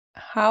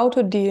how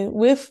to deal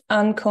with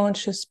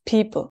unconscious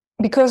people.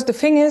 Because the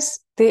thing is,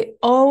 they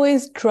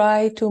always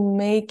try to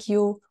make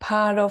you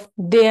part of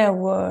their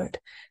world.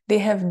 They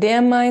have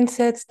their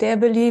mindsets, their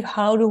belief,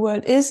 how the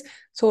world is.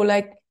 So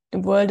like the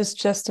world is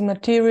just a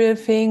material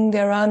thing.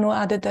 There are no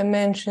other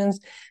dimensions.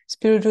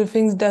 Spiritual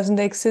things doesn't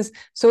exist.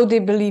 So they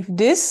believe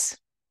this.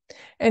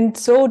 And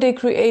so they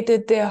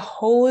created their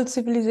whole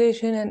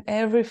civilization and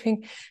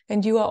everything.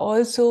 And you are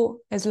also,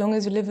 as long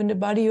as you live in the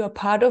body, you are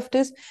part of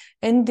this.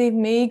 And they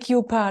make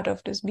you part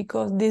of this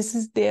because this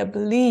is their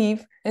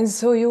belief. And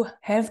so you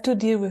have to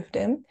deal with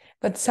them.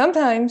 But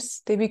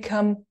sometimes they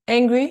become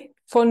angry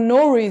for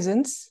no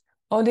reasons,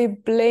 or they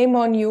blame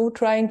on you,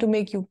 trying to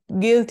make you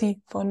guilty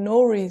for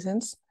no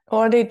reasons,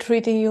 or they're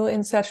treating you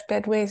in such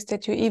bad ways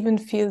that you even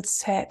feel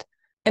sad.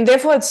 And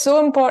therefore, it's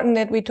so important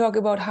that we talk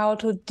about how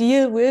to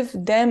deal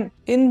with them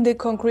in the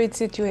concrete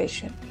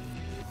situation.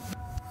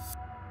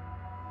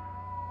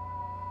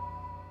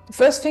 The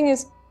first thing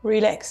is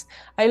relax.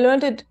 I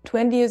learned it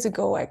 20 years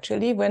ago,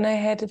 actually, when I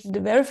had the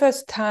very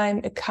first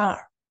time a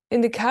car.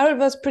 In the car, it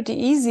was pretty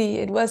easy.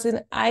 It was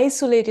an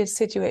isolated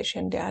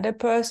situation. The other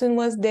person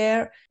was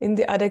there in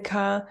the other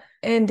car,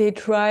 and they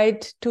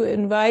tried to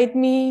invite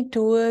me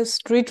to a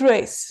street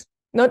race.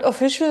 Not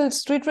official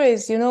street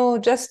race,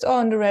 just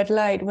on the red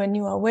light. When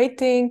you are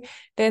waiting,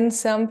 then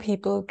some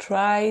people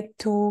try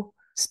to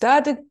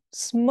start a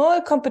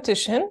small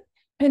competition.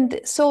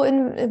 And so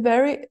in a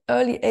very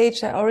early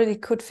age, I already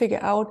could figure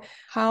out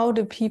how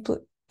the people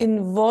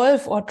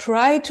involve or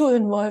try to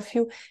involve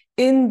you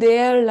in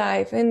their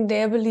life, in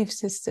their belief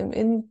system,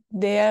 in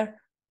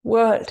their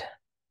world,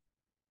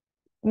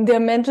 in their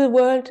mental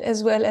world,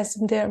 as well as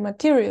in their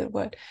material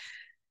world.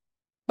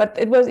 But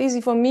it was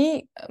easy for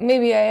me.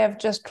 Maybe I have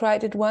just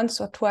tried it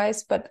once or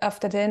twice, but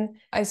after then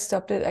I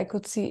stopped it. I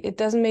could see it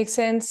doesn't make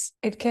sense.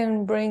 It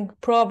can bring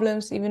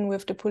problems even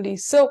with the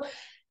police. So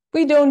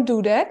we don't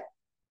do that.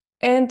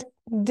 And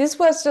this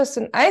was just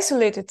an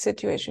isolated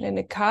situation in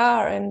a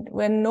car, and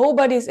when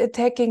nobody's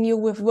attacking you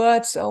with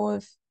words or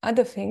with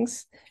other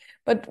things.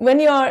 But when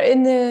you are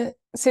in a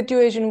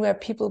situation where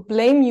people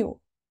blame you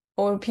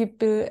or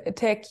people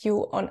attack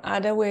you on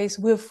other ways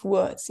with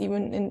words,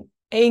 even in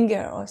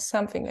anger or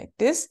something like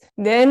this,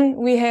 then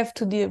we have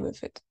to deal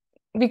with it.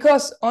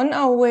 Because on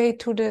our way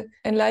to the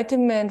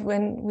enlightenment,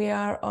 when we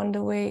are on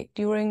the way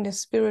during the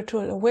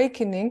spiritual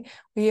awakening,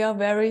 we are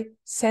very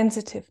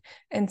sensitive.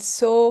 And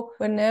so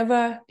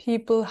whenever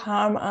people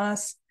harm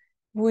us,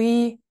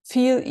 we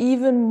feel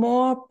even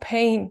more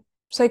pain,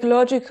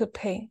 psychological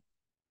pain.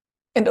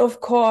 And of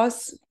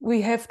course,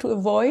 we have to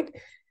avoid.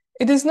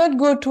 It is not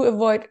good to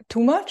avoid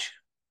too much,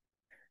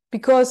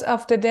 because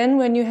after then,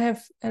 when you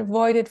have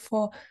avoided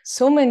for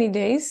so many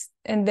days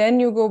and then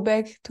you go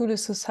back to the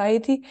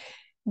society,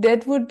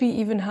 that would be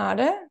even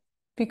harder,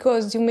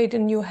 because you made a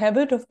new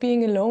habit of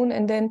being alone,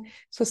 and then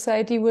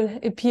society will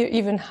appear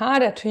even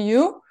harder to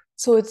you.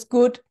 So it's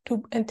good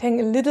to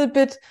entangle a little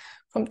bit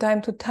from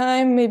time to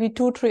time, maybe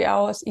 2-3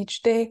 hours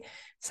each day,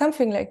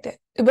 something like that.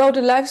 About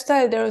the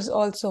lifestyle, there is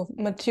also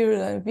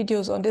material and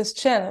videos on this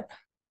channel.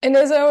 And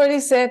as I already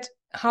said,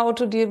 how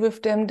to deal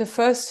with them, the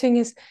first thing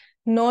is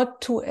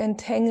not to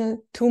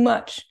entangle too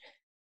much.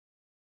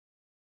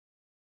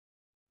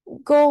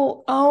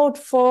 Go out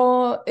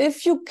for,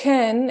 if you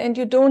can, and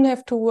you don't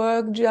have to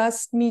work,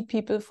 just meet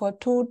people for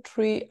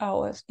 2-3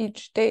 hours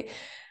each day.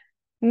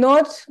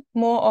 Not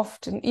more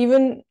often.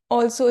 Even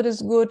also it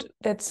is good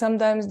that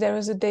sometimes there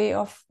is a day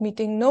of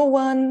meeting no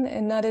one,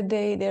 another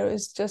day there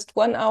is just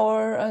 1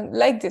 hour,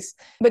 like this.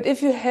 But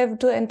if you have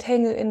to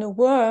entangle in the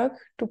work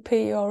to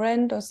pay your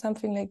rent or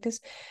something like this,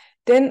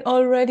 then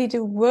already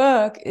the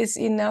work is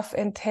enough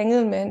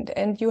entanglement,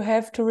 and you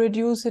have to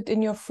reduce it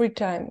in your free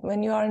time.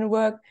 When you are in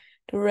work,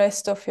 the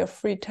rest of your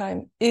free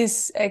time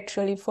is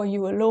actually for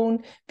you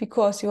alone,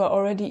 because you are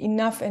already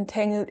enough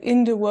entangled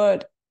in the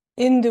world,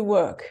 in the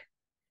work.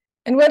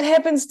 And what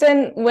happens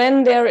then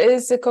when there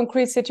is a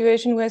concrete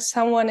situation where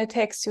someone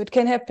attacks you? It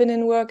can happen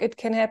in work, it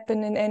can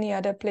happen in any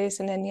other place,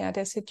 in any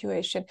other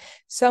situation.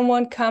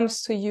 Someone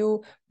comes to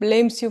you,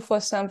 blames you for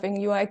something.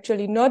 You are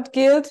actually not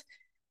guilty,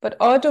 but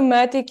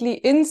automatically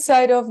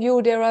inside of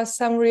you, there are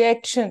some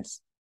reactions.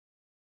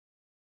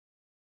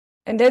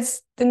 And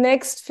that's the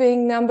next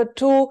thing. Number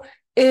 2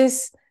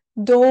 is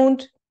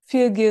don't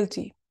feel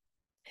guilty.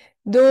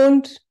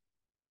 Don't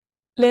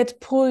let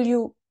pull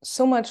you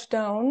so much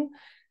down,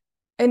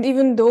 and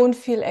even don't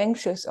feel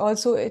anxious.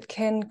 Also, it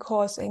can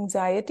cause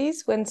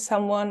anxieties when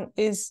someone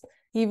is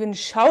even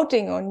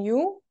shouting on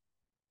you.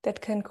 That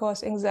can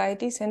cause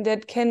anxieties, and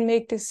that can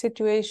make the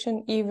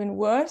situation even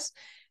worse.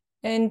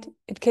 And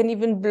it can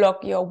even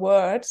block your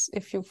words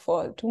if you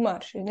fall too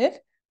much in it.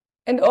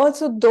 And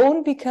also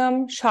don't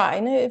become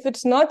shy. If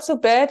it's not so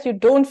bad, you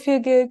don't feel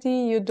guilty,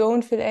 you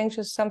don't feel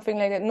anxious, something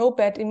like that, no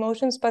bad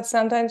emotions, but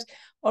sometimes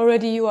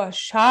already you are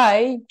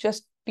shy,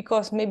 just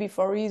because maybe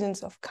for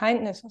reasons of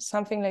kindness or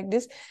something like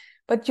this.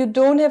 But you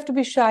don't have to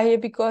be shy here,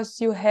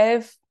 because you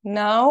have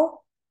now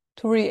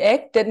to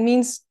react. That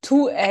means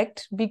to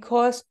act,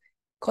 because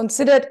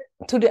considered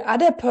to the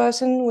other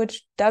person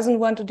which doesn't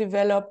want to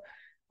develop,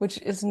 which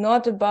is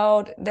not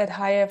about that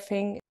higher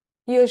thing.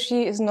 He or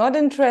she is not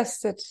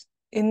interested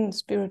in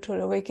spiritual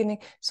awakening,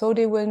 so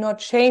they will not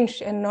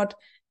change and not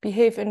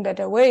behave in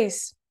better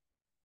ways.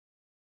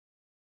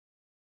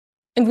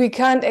 And we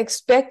can't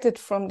expect it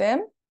from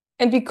them.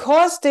 And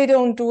because they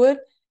don't do it,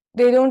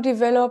 they don't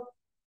develop,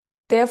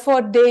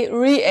 therefore they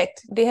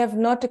react. They have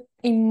not the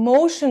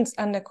emotions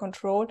under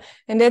control.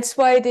 And that's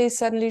why they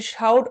suddenly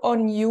shout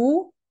on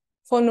you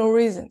for no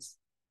reasons.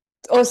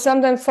 Or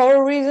sometimes for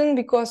a reason,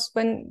 because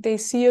when they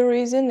see a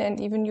reason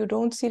and even you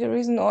don't see the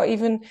reason, or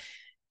even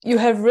you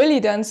have really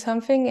done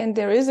something and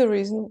there is a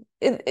reason,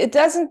 it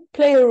doesn't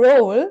play a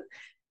role.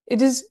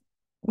 It is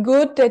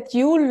good that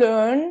you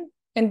learn,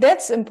 and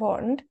that's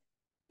important,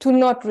 to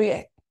not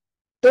react.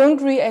 Don't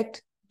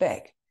react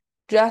back.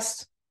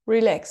 Just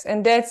relax.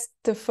 And that's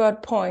the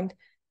third point.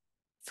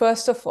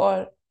 First of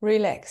all,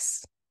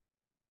 relax.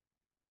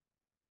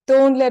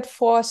 Don't let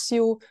force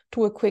you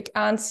to a quick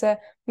answer.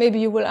 Maybe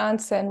you will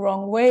answer in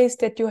wrong ways,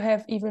 that you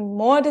have even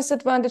more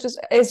disadvantages,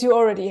 as you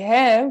already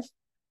have,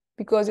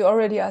 because you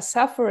already are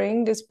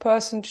suffering. This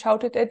person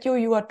shouted at you,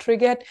 you are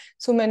triggered,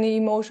 so many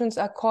emotions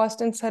are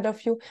caused inside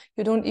of you.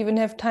 You don't even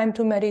have time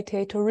to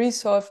meditate, to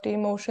resolve the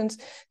emotions.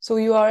 So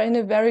you are in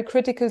a very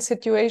critical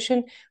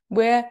situation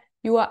where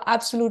you are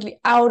absolutely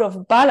out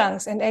of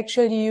balance, and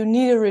actually you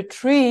need a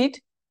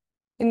retreat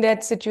in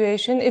that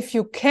situation. If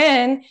you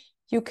can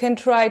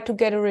try to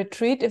get a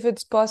retreat if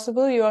it's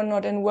possible. You are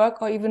not in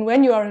work, or even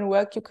when you are in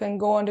work, you can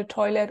go on the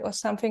toilet or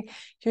something.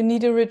 You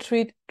need a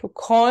retreat to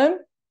calm,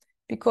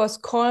 because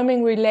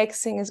calming,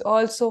 relaxing is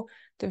also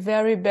the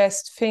very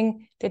best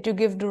thing, that you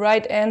give the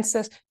right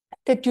answers,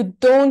 that you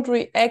don't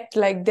react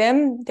like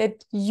them,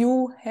 that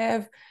you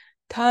have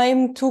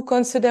time to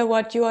consider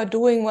what you are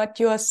doing, what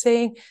you are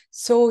saying.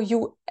 So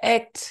you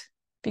act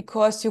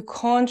because you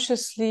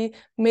consciously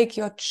make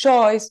your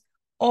choice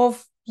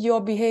of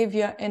your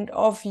behavior and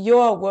of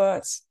your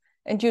words.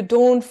 And you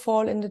don't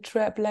fall in the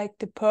trap like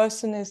the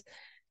person is,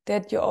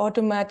 that you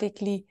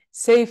automatically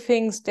say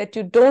things that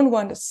you don't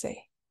want to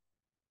say.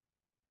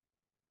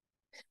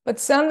 But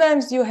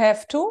sometimes you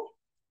have to.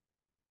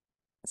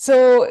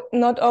 So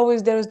not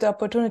always there is the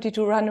opportunity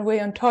to run away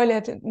on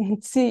toilet.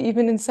 And see,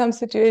 even in some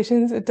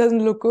situations, it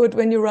doesn't look good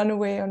when you run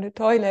away on the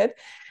toilet.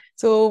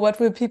 So what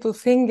will people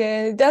think?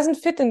 It doesn't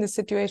fit in the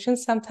situation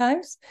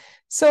sometimes.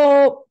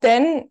 So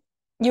then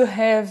you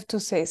have to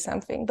say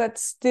something, but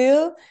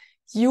still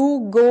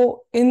you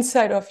go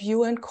inside of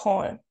you and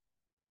calm.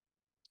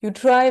 You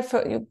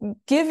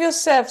give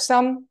yourself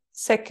some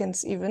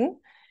seconds even.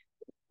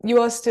 You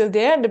are still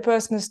there, the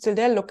person is still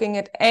there, looking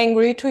at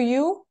angry to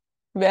you,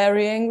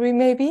 very angry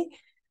maybe,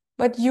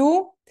 but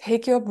you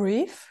take your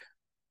breath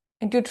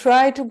and you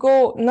try to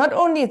go, not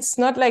only, it's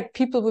not like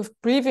people with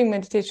breathing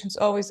meditations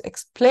always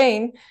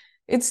explain,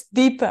 it's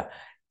deeper.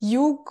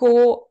 You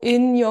go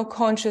in your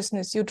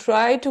consciousness, you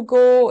try to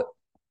go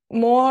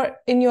more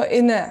in your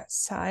inner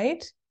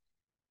side.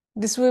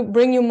 This will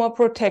bring you more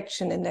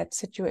protection in that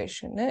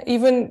situation.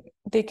 Even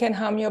they can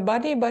harm your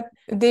body, but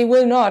they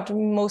will not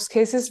in most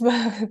cases.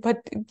 But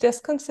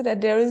just consider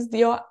there is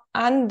your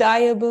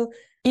undeniable,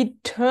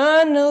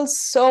 eternal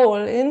soul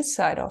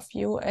inside of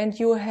you, and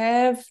you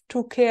have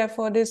to care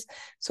for this.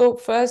 So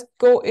first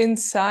go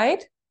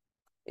inside.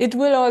 It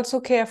will also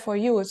care for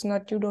you. It's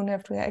not you don't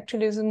have to.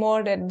 Actually, it's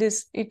more that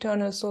this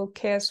eternal soul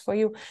cares for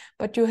you.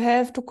 But you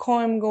have to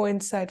calm, go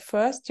inside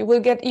first. You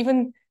will get,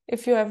 even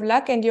if you have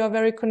luck and you are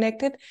very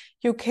connected,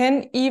 you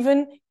can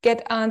even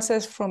get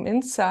answers from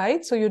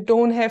inside. So you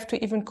don't have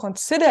to even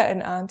consider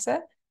an answer.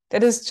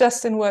 That is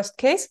just in worst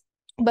case.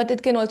 But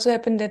it can also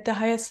happen that the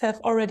higher self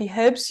already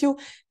helps you,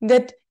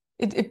 that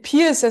it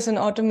appears as an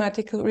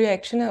automatic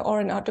reaction or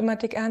an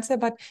automatic answer,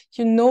 but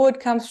you know it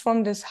comes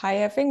from this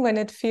higher thing when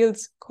it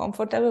feels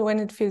comfortable, when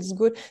it feels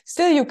good.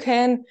 Still, you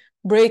can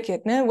break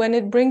it. When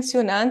it brings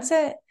you an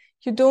answer,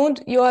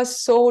 you are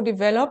so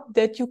developed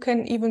that you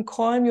can even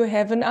calm, you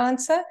have an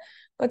answer,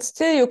 but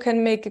still you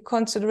can make a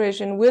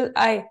consideration. Will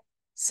I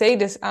say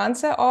this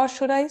answer, or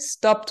should I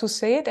stop to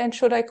say it? And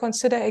should I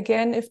consider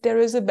again if there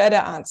is a better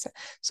answer?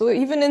 So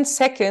even in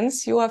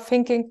seconds, you are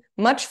thinking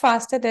much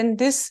faster than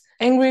this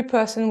angry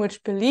person,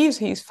 which believes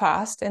he's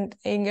fast and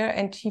anger,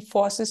 and he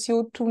forces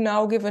you to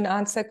now give an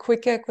answer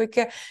quicker,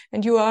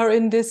 and you are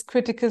in this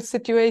critical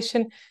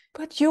situation,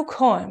 but you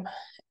calm.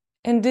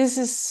 And this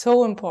is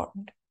so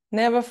important.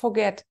 Never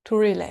forget to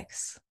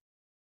relax.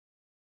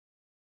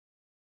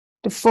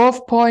 The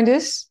fourth point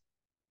is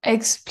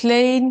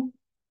explain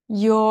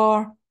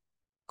your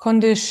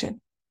condition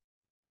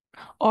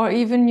or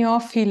even your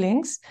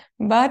feelings,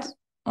 but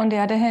on the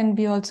other hand,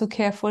 be also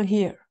careful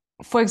here.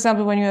 For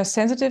example, when you are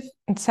sensitive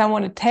and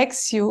someone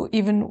attacks you,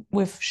 even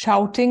with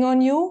shouting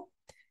on you,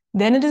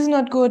 then it is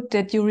not good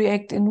that you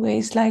react in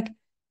ways like,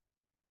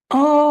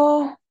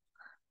 oh,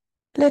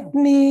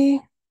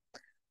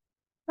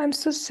 I'm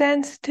so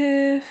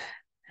sensitive.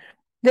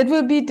 That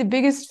will be the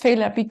biggest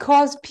failure,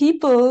 because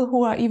people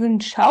who are even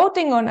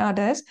shouting on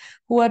others,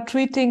 who are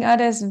treating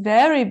others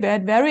very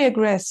bad, very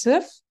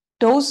aggressive,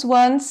 those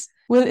ones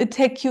will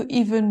attack you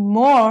even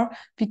more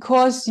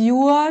because you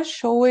are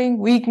showing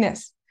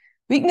weakness.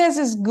 Weakness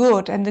is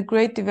good and a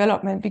great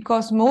development,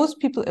 because most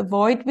people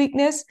avoid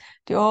weakness.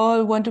 They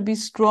all want to be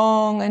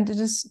strong, and it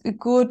is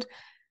good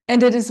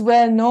and it is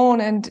well known,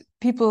 and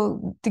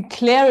people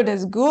declare it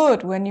as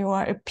good when you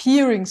are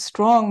appearing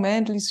strong,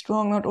 mentally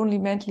strong, not only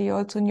mentally,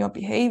 also in your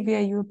behavior,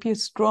 you appear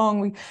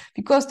strong,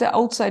 because the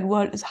outside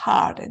world is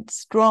hard and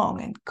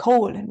strong and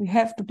cold, and we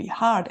have to be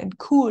hard and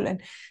cool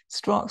and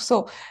strong.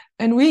 So,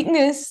 and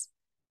weakness,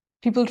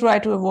 people try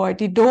to avoid.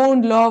 They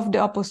don't love the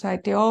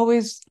opposite. They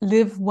always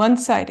live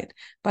one-sided.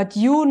 But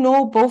you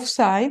know both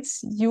sides.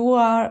 You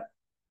are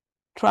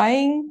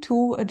trying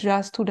to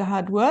adjust to the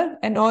hard world,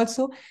 and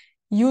also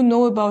you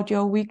know about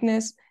your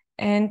weakness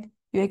and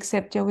you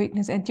accept your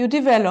weakness and you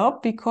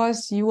develop,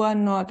 because you are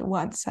not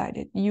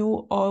one-sided.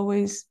 You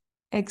always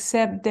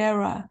accept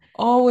there are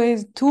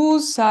always two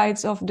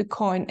sides of the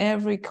coin.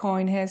 Every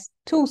coin has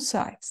two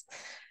sides.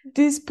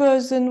 This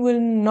person will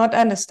not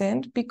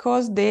understand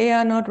because they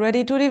are not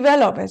ready to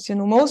develop, as you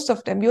know, most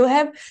of them. You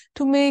have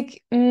to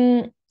make,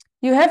 you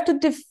have to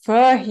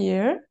defer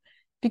here,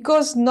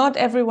 because not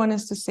everyone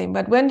is the same.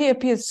 But when they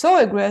appear so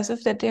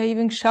aggressive that they're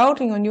even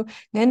shouting on you,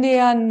 then they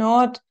are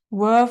not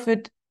worth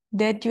it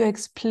that you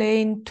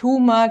explain too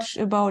much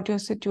about your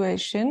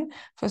situation.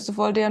 First of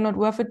all, they are not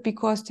worth it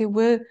because they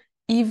will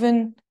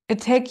even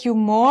attack you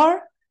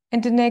more.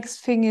 And the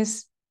next thing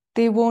is,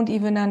 they won't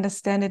even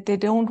understand it. They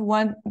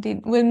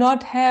will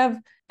not have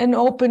an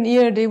open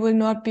ear. They will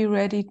not be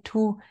ready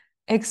to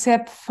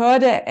accept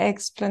further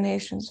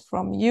explanations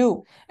from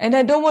you. And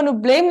I don't want to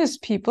blame these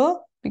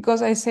people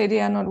because I say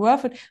they are not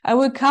worth it. I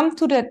will come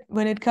to that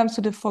when it comes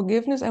to the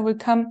forgiveness. I will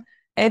come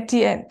at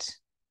the end.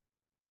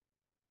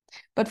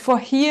 But for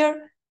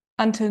here,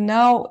 until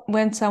now,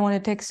 when someone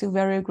attacks you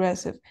very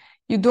aggressive,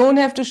 you don't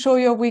have to show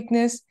your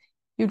weakness.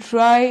 You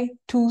try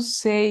to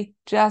say,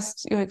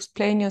 you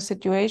explain your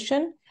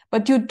situation,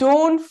 but you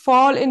don't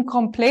fall in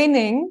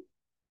complaining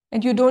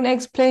and you don't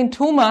explain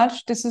too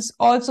much. This is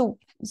also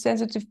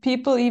sensitive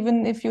people,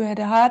 even if you had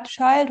a hard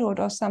childhood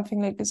or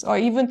something like this, or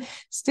even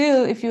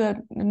still if you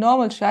had a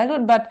normal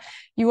childhood, but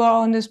you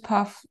are on this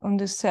path, on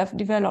this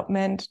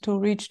self-development to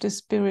reach the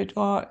spirit,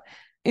 or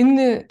in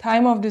the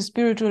time of the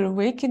spiritual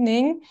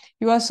awakening,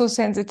 you are so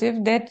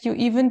sensitive that you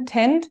even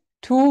tend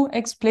to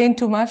explain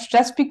too much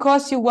just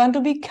because you want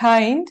to be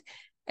kind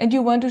and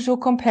you want to show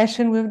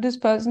compassion with this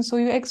person. So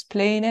you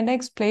explain and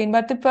explain,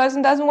 but the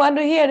person doesn't want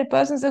to hear. The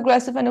person is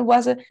aggressive and it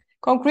was a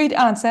concrete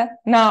answer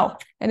now.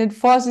 And it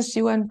forces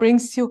you and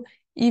brings you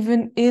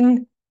even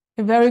in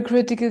a very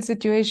critical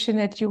situation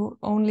that you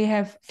only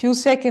have few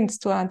seconds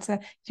to answer.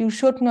 You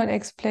should not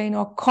explain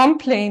or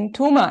complain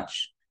too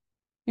much.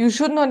 You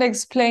should not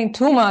explain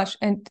too much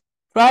and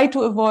try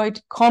to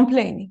avoid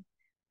complaining.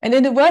 And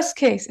in the worst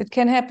case, it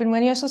can happen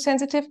when you're so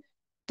sensitive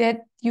that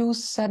you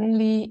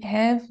suddenly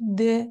have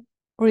the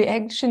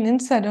reaction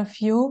inside of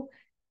you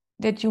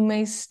that you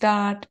may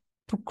start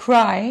to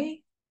cry.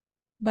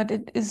 But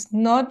it is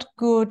not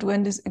good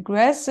when this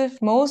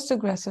most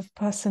aggressive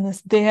person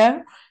is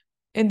there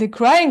in the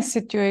crying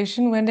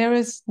situation, when there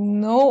is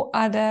no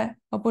other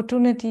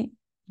opportunity.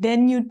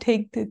 Then you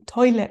take the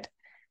toilet,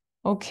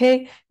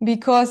 okay?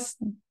 Because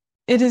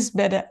it is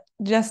better.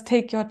 Just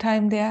take your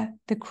time there.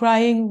 The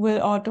crying will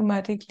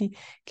automatically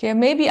clear.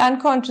 Maybe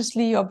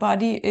unconsciously your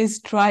body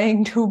is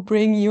trying to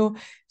bring you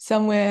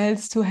somewhere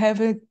else to have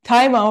a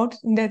timeout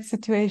in that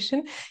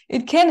situation.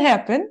 It can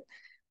happen,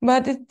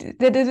 but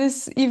that it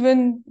is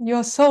even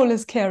your soul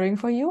is caring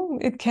for you.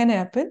 It can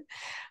happen.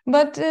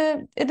 But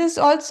it is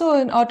also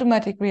an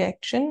automatic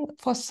reaction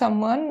for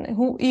someone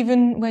who,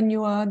 even when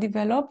you are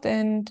developed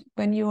and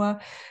when you are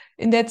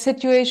in that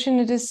situation,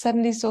 it is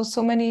suddenly so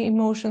many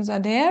emotions are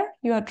there.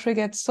 You are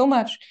triggered so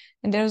much,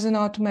 and there is an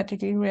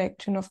automatic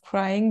reaction of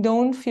crying.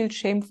 Don't feel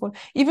shameful,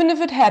 even if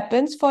it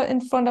happens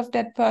in front of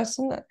that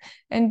person,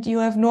 and you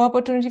have no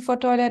opportunity for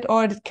toilet,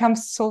 or it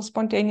comes so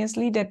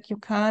spontaneously that you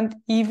can't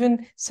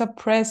even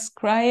suppress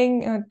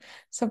crying and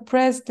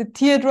suppress the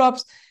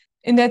teardrops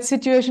in that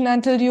situation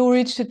until you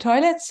reach the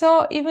toilet.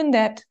 So even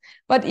that.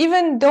 But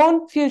even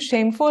don't feel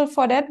shameful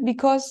for that,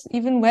 because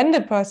even when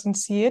the person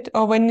see it,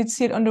 or when you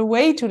see it on the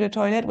way to the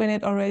toilet, when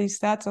it already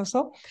starts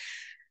also,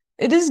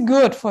 it is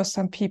good for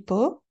some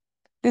people.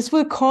 This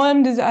will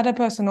calm this other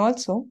person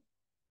also.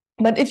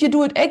 But if you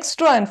do it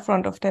extra in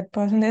front of that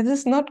person, that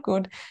is not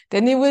good.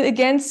 Then they will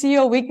again see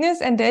your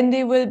weakness, and then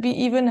they will be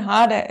even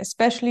harder,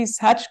 especially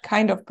such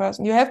kind of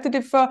person. You have to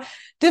defer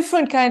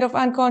different kind of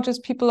unconscious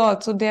people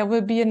also. There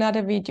will be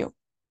another video.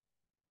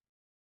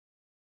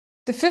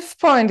 The fifth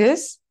point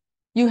is,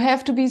 you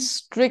have to be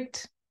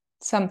strict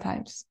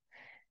sometimes.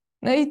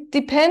 Now, it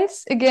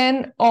depends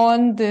again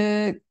on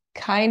the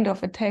kind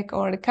of attack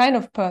or the kind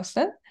of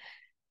person.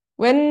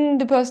 When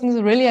the person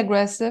is really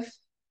aggressive,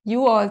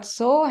 you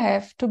also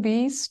have to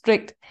be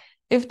strict.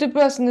 If the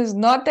person is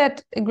not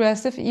that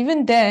aggressive,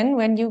 even then,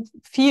 when you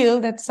feel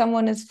that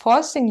someone is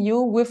forcing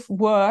you with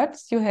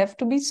words, you have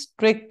to be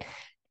strict.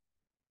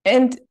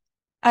 And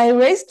I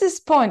raised this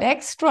point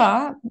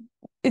extra.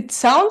 It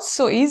sounds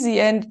so easy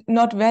and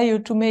not value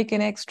to make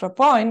an extra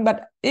point,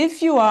 but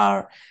if you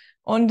are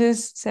on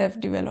this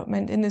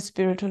self-development in the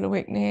spiritual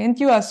awakening, and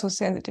you are so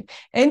sensitive,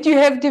 and you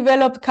have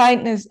developed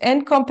kindness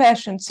and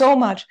compassion so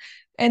much,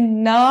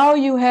 and now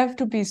you have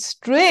to be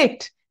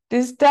strict.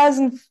 This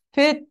doesn't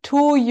fit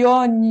to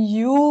your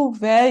new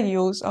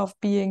values of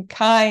being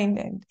kind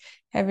and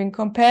having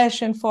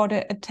compassion for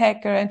the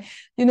attacker. And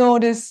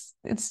this,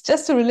 it's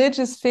just a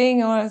religious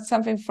thing or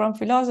something from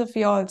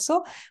philosophy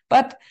also,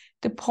 but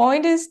the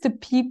point is, the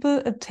people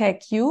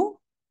attack you.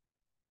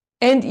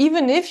 And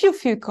even if you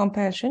feel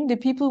compassion, the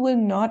people will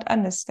not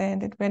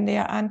understand it when they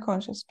are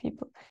unconscious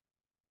people.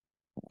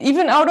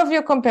 Even out of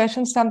your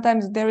compassion,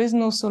 sometimes there is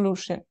no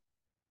solution.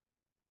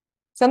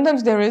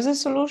 Sometimes there is a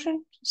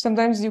solution.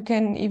 Sometimes you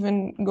can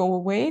even go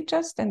away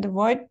just and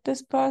avoid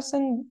this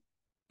person.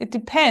 It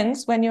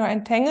depends. When you're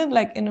entangled,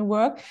 like in a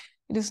work,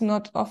 it is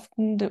not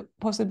often the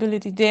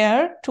possibility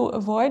there to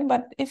avoid.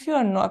 But if you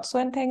are not so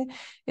entangled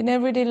in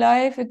everyday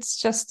life,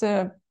 it's just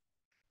a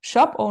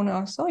shop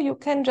owner, so you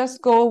can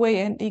just go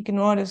away and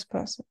ignore this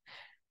person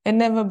and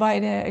never buy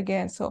there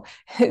again. So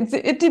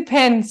it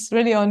depends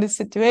really on the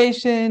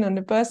situation, on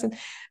the person.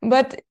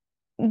 But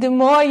the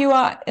more you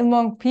are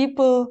among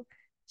people,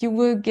 you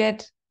will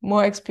get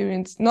more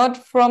experience, not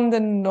from the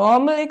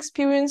normal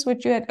experience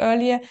which you had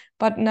earlier,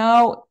 but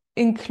now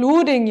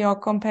including your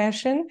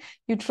compassion.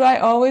 You try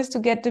always to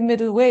get the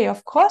middle way.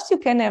 Of course you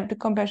can have the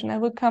compassion. I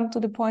will come to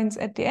the points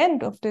at the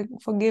end of the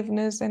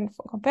forgiveness and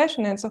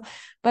compassion and so,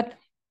 but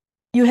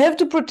you have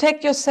to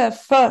protect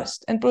yourself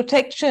first, and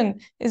protection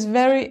is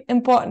very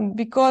important,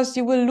 because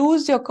you will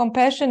lose your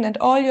compassion and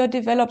all your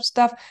developed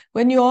stuff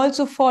when you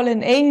also fall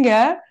in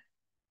anger,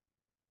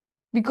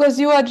 because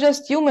you are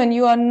just human.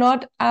 You are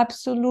not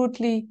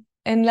absolutely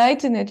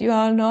enlightened. You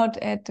are not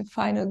at the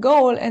final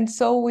goal. And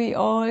so we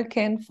all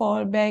can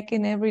fall back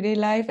in everyday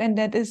life, and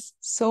that is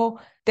so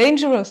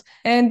dangerous.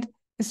 And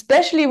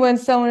especially when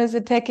someone is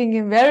attacking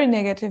in very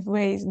negative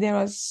ways, there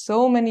are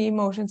so many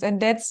emotions.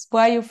 And that's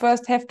why you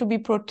first have to be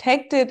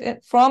protected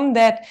from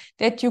that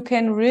you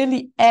can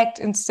really act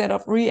instead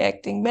of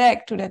reacting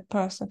back to that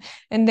person.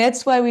 And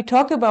that's why we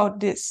talk about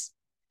this.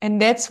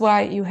 And that's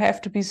why you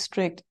have to be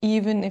strict,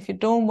 even if you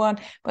don't want,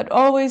 but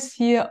always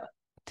here,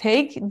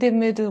 take the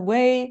middle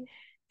way.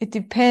 It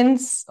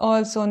depends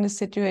also on the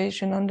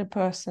situation, on the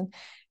person.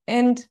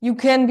 And you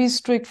can be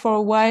strict for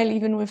a while,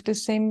 even with the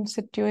same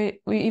situation,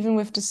 even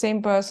with the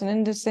same person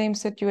in the same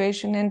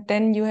situation, and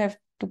then you have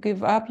to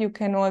give up. You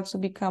can also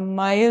become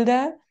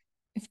milder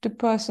if the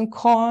person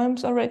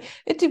calms already.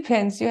 It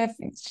depends. You have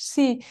to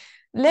see,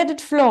 let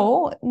it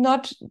flow.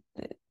 Not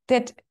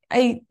that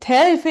I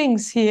tell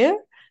things here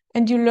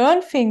and you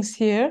learn things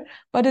here,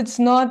 but it's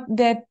not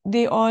that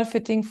they all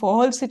fitting for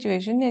all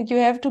situation, and you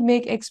have to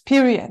make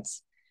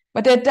experience.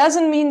 But that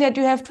doesn't mean that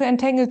you have to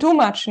entangle too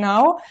much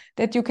now,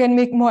 that you can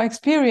make more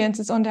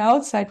experiences on the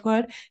outside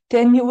world.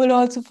 Then you will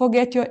also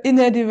forget your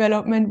inner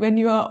development when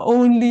you are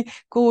only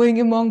going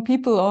among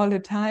people all the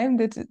time.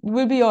 That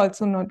will be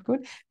also not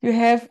good. You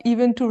have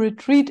even to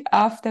retreat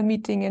after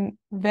meeting a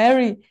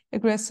very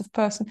aggressive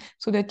person,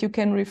 so that you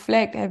can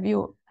reflect. Have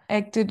you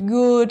acted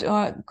good,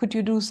 or could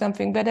you do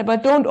something better?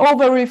 But don't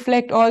over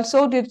reflect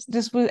also.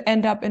 This will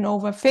end up in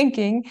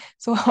overthinking.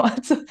 So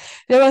also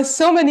there are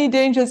so many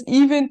dangers,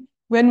 even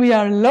when we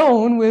are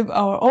alone with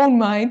our own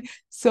mind.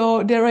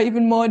 So there are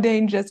even more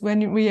dangers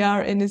when we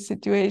are in a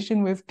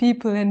situation with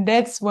people. And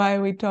that's why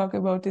we talk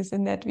about this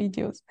in that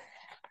videos.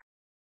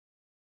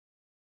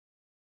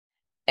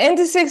 And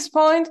the sixth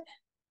point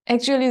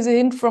actually is a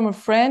hint from a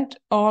friend,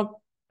 or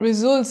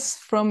results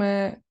from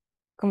a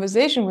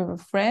conversation with a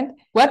friend.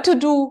 What to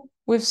do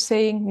with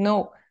saying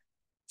no.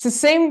 It's the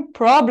same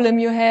problem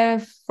you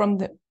have from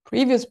the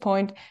previous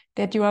point,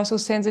 that you are so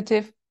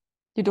sensitive.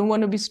 You don't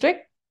want to be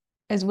strict,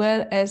 as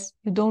well as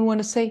you don't want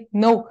to say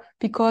no,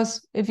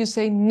 because if you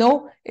say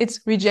no, it's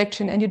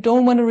rejection, and you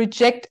don't want to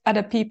reject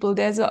other people.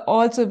 There's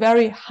also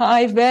very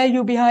high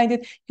value behind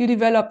it you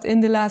developed in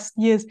the last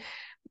years.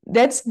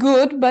 That's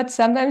good, but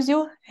sometimes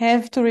you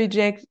have to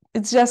reject.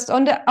 It's just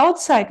on the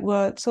outside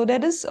world, so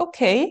that is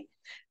okay,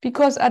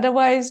 because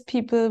otherwise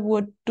people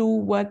would do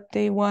what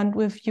they want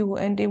with you,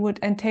 and they would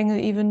entangle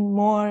even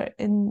more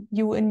in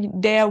you, in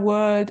their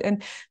world,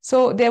 and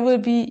so there will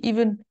be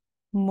even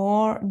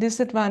more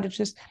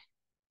disadvantages.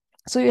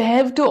 So you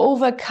have to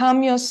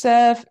overcome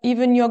yourself,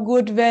 even your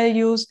good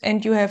values,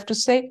 and you have to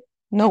say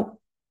no.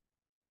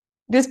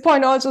 This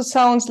point also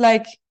sounds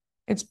like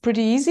it's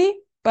pretty easy,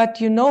 but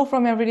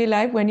from everyday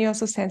life, when you're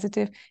so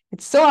sensitive,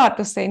 it's so hard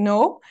to say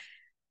no.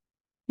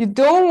 You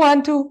don't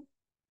want to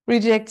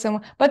reject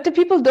someone, but the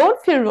people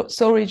don't feel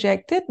so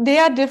rejected. They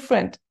are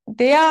different.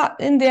 They are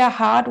in their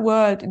hard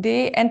world.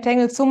 They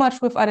entangle so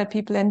much with other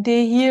people, and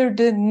they hear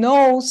the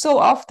no so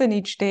often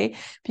each day,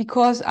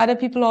 because other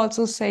people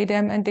also say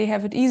them, and they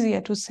have it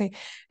easier to say.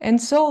 And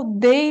so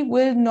they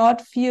will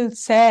not feel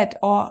sad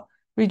or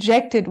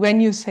rejected when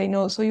you say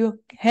no. So you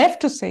have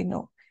to say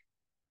no.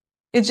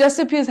 It just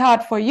appears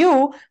hard for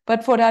you,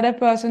 but for the other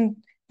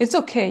person, it's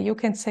okay. You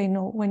can say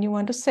no when you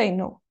want to say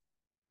no.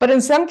 But in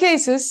some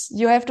cases,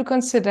 you have to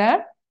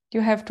consider,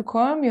 you have to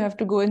calm, you have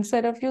to go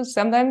inside of you.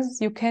 Sometimes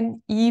you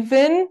can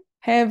even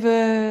have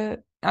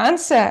an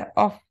answer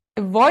of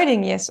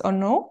avoiding yes or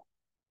no.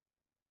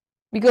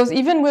 Because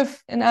even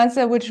with an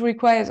answer which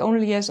requires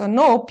only yes or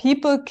no,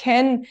 people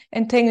can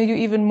entangle you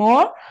even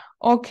more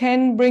or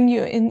can bring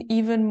you in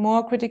even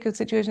more critical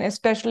situations,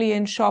 especially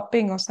in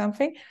shopping or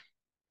something.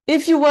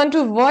 If you want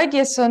to avoid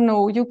yes or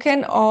no, you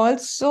can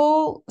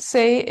also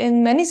say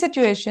in many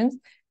situations,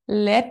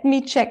 let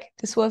me check.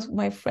 This was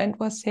my friend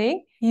was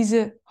saying. He's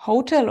a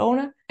hotel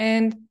owner,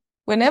 and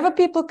whenever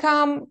people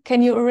come,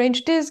 can you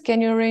arrange this?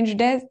 Can you arrange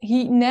that?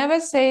 He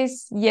never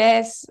says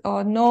yes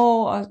or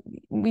no, or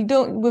we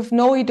don't, with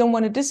no, he don't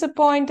want to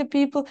disappoint the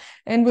people.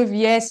 And with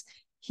yes,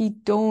 he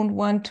don't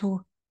want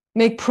to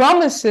make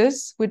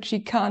promises which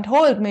he can't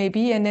hold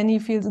maybe, and then he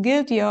feels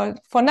guilty or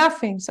for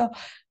nothing. So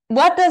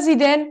what does he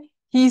then?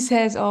 He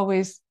says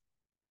always,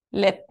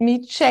 let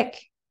me check.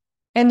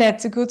 And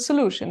that's a good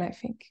solution, I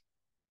think.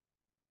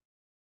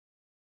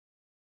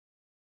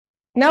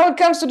 Now it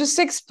comes to the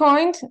 6th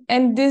point,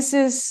 and this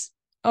is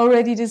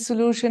already the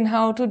solution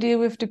how to deal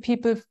with the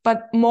people,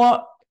 but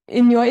more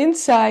in your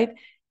inside.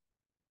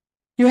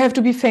 You have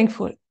to be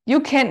thankful. You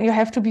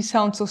have to be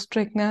sound so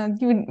strict now.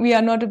 We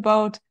are not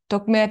about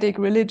dogmatic,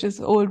 religious,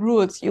 old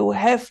rules. You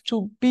have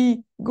to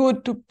be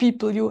good to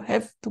people. You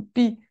have to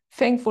be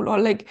thankful, or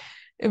like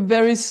a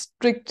very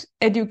strict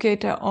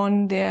educator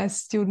on their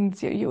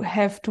students. You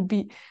have to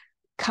be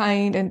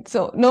kind. And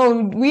so,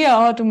 no, we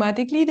are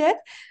automatically that.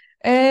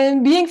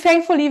 And being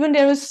thankful, even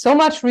there is so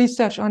much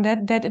research on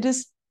that it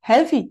is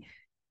healthy.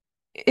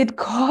 It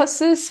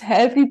causes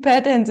healthy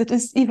patterns. It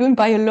is even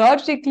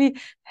biologically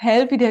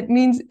healthy. That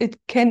means it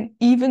can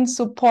even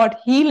support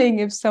healing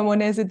if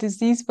someone has a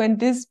disease when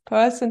this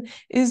person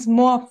is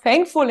more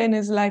thankful in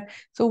his life.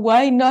 So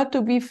why not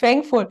to be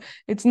thankful?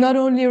 It's not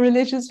only a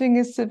religious thing,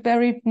 it's a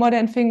very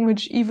modern thing,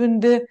 which even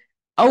the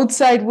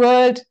outside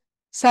world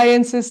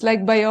sciences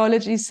like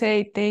biology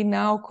say they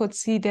now could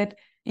see that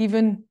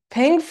even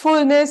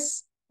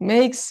thankfulness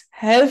makes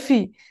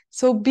healthy.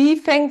 So be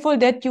thankful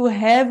that you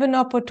have an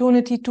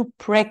opportunity to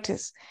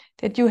practice,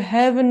 that you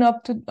have an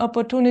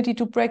opportunity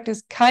to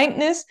practice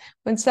kindness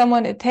when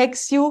someone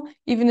attacks you,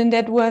 even in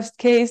that worst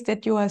case,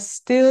 that you are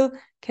still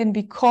can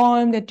be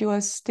calm, that you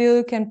are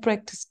still can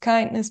practice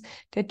kindness,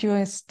 that you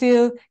are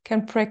still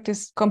can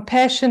practice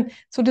compassion.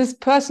 So this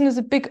person is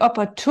a big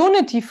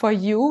opportunity for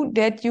you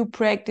that you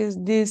practice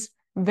this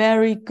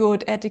very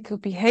good ethical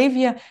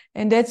behavior.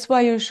 And that's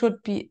why you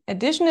should be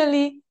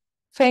additionally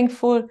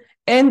thankful.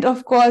 And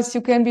of course, you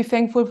can be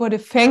thankful for the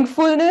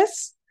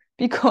thankfulness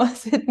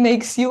because it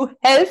makes you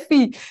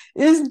healthy.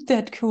 Isn't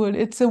that cool?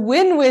 It's a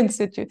win-win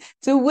situation.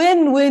 It's a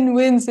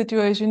win-win-win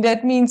situation.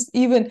 That means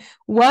even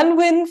one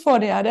win for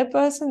the other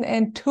person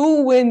and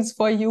 2 wins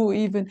for you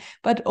even.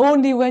 But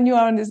only when you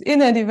are on this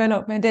inner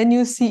development, then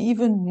you see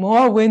even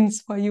more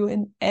wins for you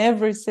in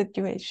every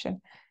situation.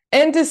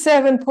 And the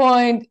 7th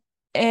point,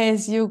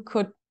 as you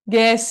could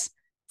guess,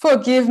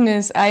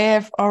 forgiveness. I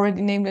have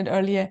already named it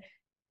earlier.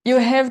 You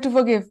have to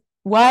forgive.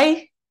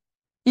 Why?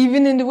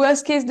 Even in the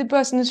worst case, the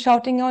person is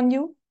shouting on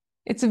you.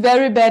 It's a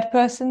very bad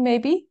person,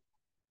 maybe.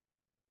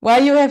 Why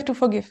you have to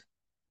forgive?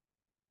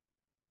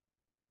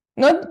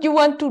 Not you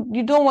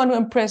don't want to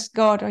impress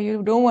God, or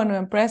you don't want to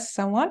impress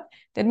someone.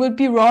 That would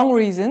be wrong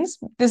reasons.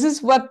 This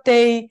is what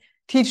they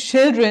teach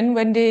children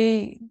when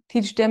they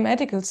teach them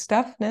ethical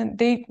stuff. And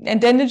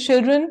then the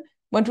children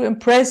want to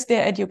impress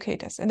their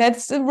educators. And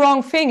that's the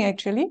wrong thing,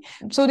 actually.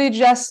 So they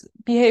just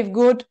behave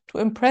good to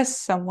impress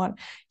someone.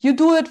 You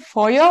do it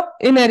for your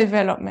inner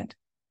development.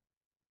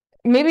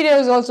 Maybe there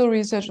is also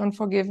research on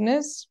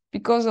forgiveness,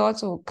 because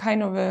also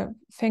kind of a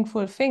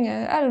thankful thing.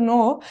 I don't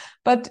know.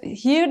 But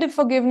here the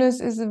forgiveness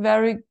is a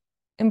very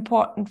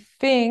important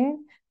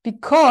thing,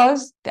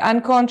 because the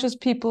unconscious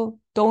people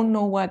don't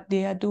know what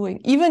they are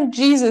doing. Even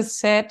Jesus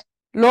said,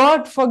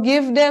 Lord,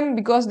 forgive them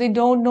because they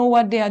don't know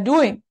what they are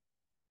doing.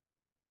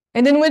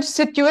 And in which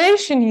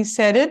situation he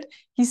said it?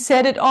 He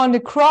said it on the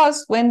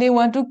cross when they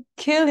want to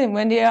kill him,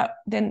 when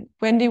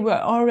they were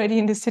already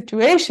in the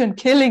situation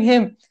killing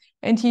him,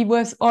 and he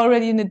was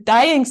already in a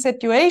dying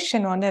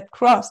situation on that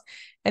cross.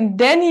 And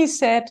then he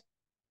said,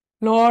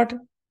 Lord,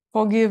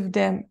 forgive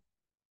them,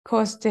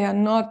 because they are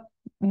not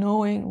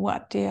knowing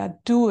what they are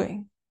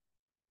doing.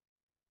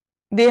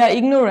 They are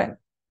ignorant.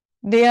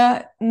 They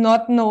are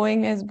not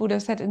knowing, as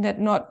Buddha said, in that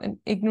not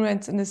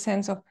ignorance in the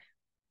sense of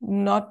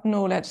not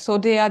knowledge. So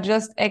they are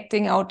just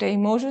acting out their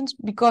emotions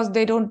because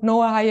they don't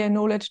know a higher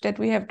knowledge that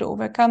we have to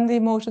overcome the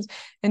emotions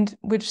and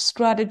which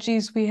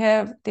strategies we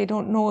have. They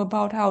don't know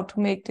about how to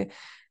make the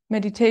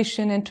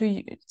meditation and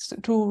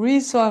to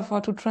resolve or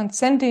to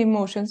transcend the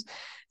emotions.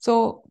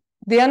 So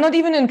they are not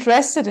even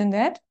interested in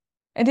that,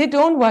 and they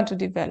don't want to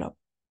develop.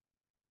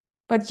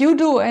 But you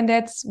do, and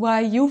that's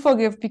why you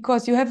forgive,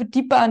 because you have a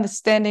deeper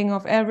understanding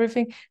of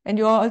everything, and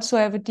you also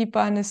have a deeper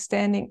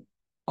understanding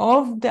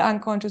of the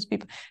unconscious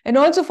people. And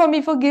also for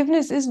me,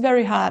 forgiveness is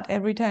very hard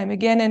every time,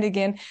 again and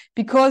again,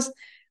 because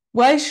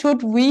why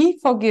should we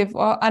forgive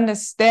or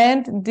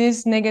understand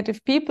these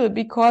negative people?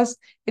 Because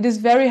it is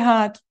very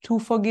hard to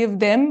forgive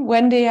them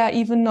when they are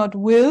even not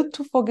willed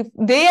to forgive.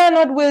 They are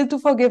not willed to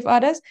forgive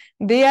others.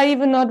 They are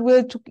even not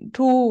willed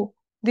to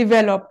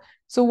develop.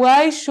 So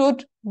why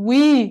should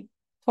we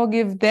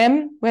forgive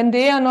them when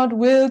they are not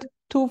willed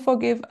to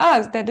forgive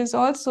us? That is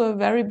also a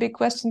very big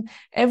question.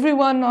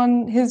 Everyone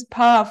on his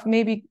path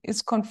maybe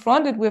is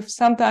confronted with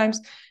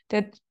sometimes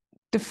that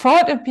the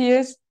thought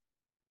appears,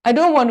 I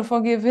don't want to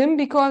forgive him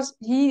because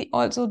he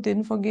also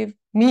didn't forgive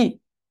me.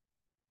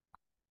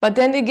 But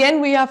then again,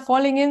 we are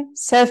falling in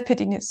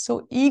self-pityness.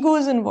 So ego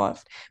is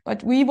involved,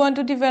 but we want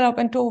to develop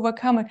and to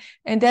overcome it.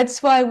 And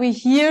that's why we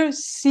here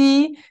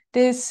see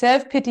this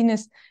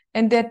self-pityness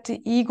and that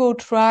the ego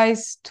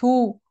tries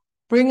to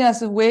bring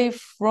us away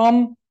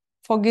from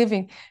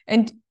forgiving.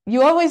 And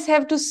you always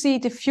have to see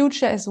the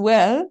future as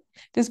well.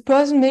 This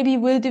person maybe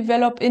will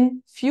develop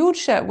in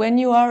future when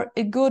you are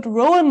a good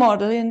role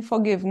model in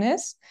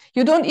forgiveness.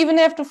 You don't even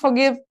have to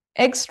forgive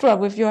extra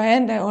with your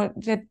hand, or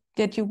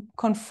that you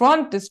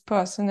confront this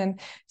person and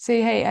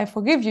say, hey, I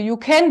forgive you. You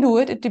can do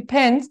it. It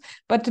depends.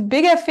 But the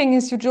bigger thing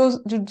is you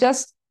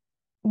just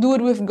do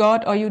it with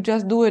God, or you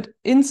just do it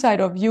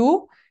inside of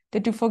you,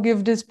 that you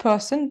forgive this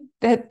person.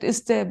 That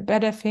is the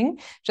better thing.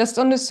 Just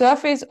on the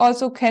surface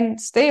also can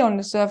stay on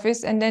the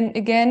surface. And then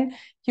again,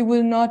 you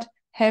will not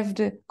have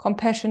the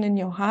compassion in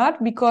your heart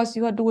because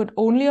you do it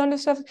only on the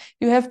surface.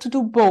 You have to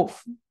do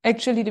both.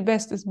 Actually, the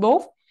best is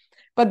both.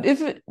 But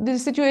if the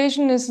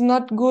situation is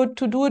not good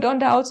to do it on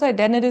the outside,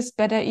 then it is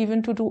better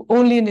even to do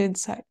only on the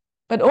inside.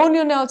 But only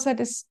on the outside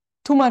is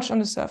too much on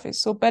the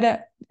surface. So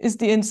better is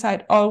the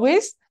inside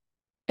always.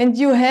 And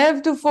you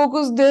have to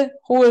focus the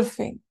whole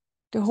thing,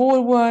 the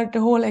whole world, the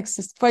whole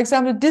existence. For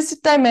example, this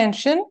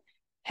dimension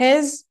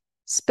has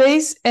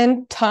space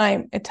and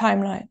time, a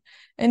timeline.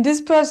 And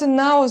this person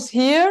now is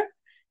here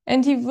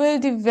and he will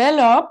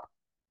develop,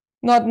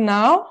 not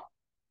now,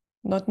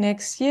 not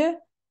next year,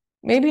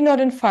 maybe not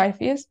in 5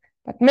 years,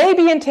 but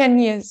maybe in 10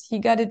 years, he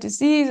got a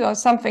disease or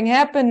something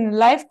happened, a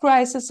life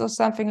crisis or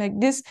something like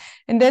this.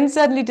 And then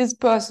suddenly this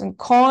person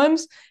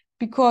calms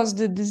because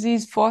the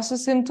disease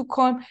forces him to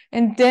calm.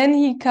 And then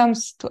he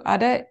comes to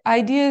other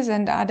ideas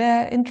and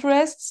other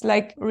interests,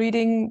 like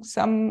reading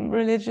some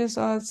religious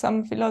or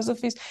some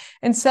philosophies.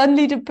 And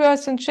suddenly the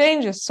person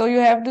changes. So you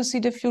have to see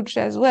the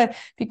future as well,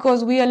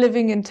 because we are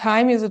living in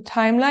time. Is a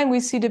timeline. We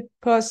see the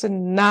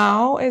person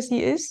now as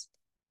he is,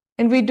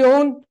 and we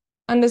don't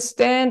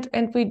understand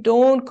and we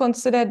don't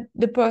consider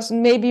the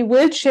person maybe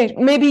will change.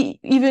 Maybe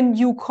even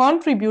you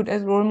contribute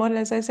as role model,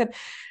 as I said,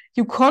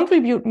 you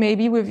contribute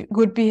maybe with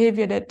good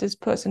behavior that this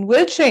person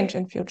will change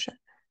in future.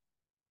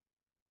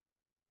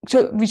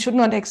 So we should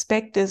not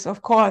expect this,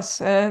 of course.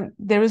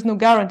 There is no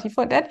guarantee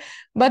for that,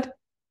 but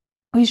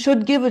we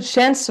should give a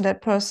chance to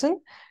that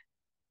person.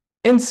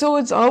 And so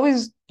it's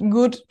always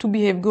good to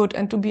behave good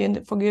and to be in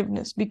the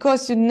forgiveness,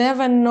 because you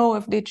never know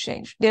if they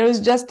change. There is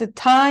just a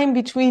time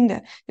between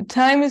that. The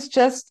time is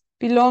just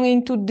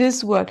belonging to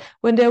this world.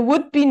 When there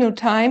would be no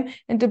time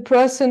and the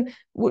person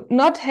would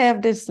not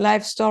have this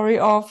life story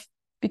of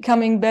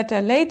becoming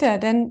better later,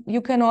 then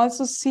you can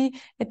also see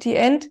at the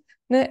end,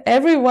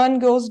 everyone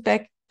goes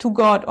back to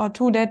God or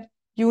to that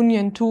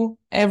union, to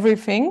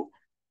everything.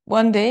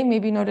 One day,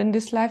 maybe not in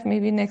this life,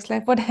 maybe next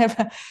life,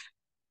 whatever.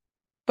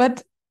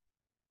 But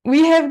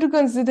we have to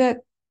consider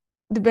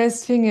the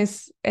best thing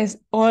is, as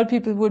all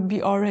people would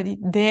be already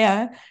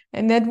there,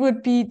 and that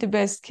would be the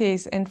best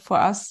case. And for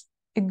us,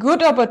 a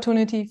good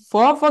opportunity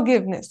for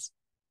forgiveness.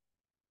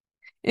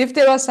 If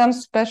there are some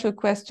special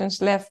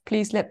questions left,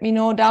 please let me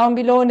know down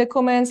below in the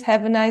comments.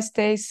 Have a nice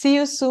day. See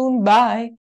you soon. Bye.